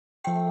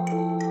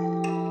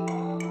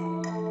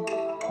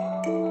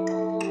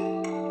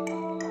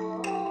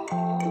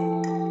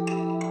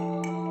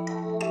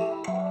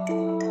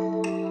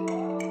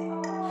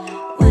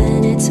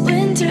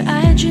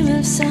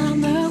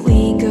summer.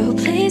 We go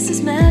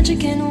places,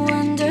 magic and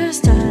wonder.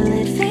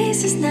 Starlit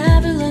faces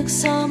never look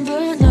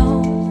somber,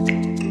 no.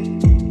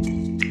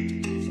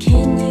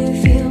 Can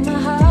you feel my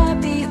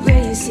heartbeat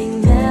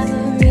racing?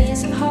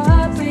 Memories of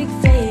heartbreak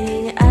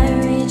fading. I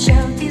reach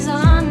out, these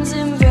arms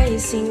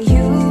embracing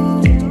you.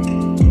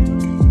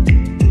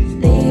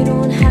 They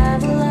don't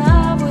have a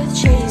love worth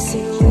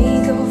chasing.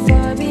 We go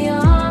far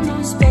beyond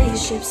those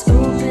spaceships.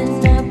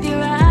 Open up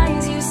your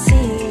eyes, you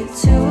see it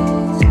too.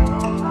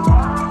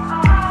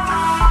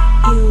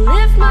 You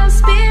lift my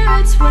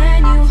spirits when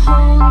you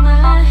hold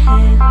my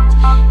hand.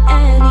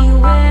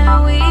 Anywhere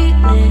we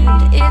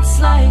land, it's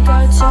like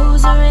our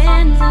toes are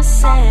in the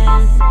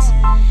sand.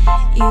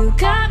 You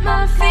got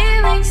my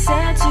feelings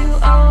set to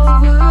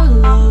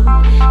overload,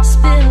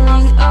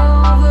 spilling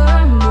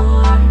over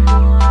more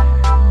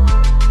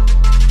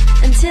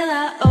until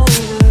I overflow.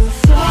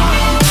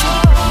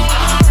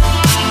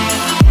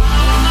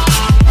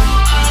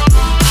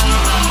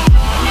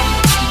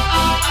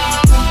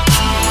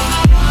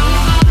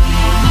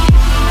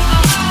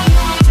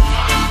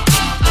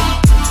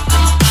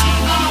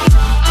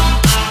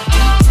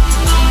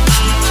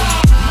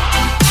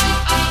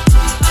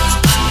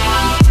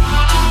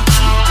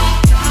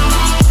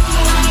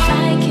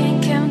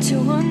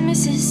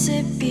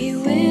 Mississippi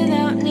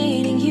without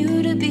needing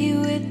you to be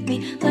with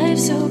me.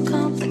 Life's so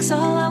complex,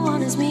 all I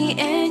want is me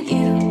and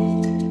you.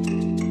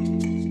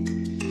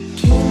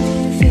 Can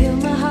you feel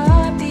my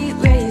heartbeat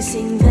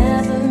racing?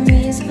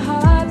 Memories of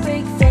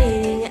heartbreak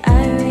fading. I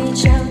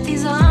reach out,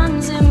 these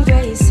arms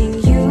embracing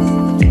you.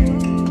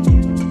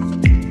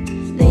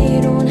 They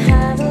don't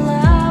have a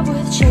love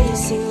worth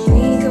chasing.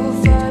 We go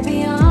far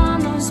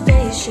beyond those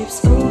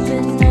spaceships.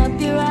 Open up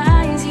your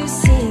eyes, you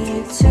see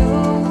it too.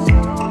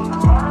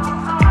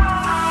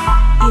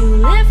 You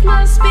lift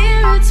my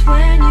spirits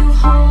when you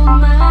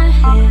hold my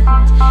hand.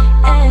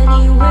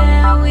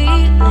 Anywhere we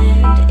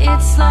land,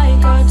 it's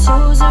like our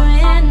toes are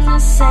in the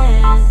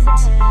sand.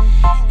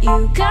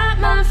 You got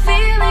my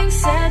feelings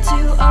set to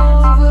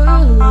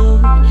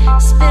overload,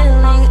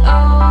 spilling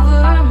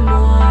over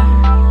more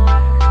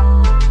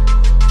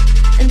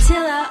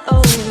until I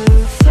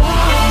overflow.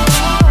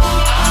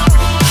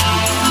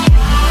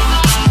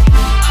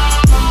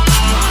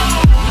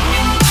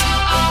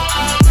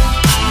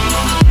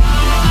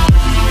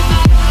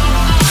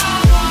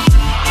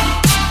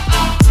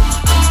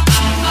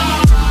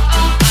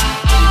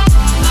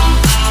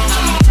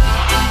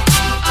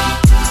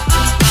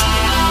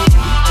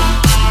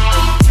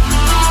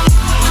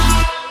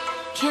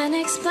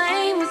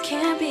 Explain what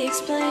can't be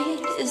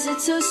explained. Is it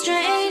so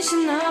strange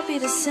to not be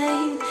the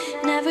same?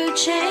 Never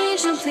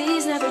change, no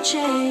please never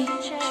change.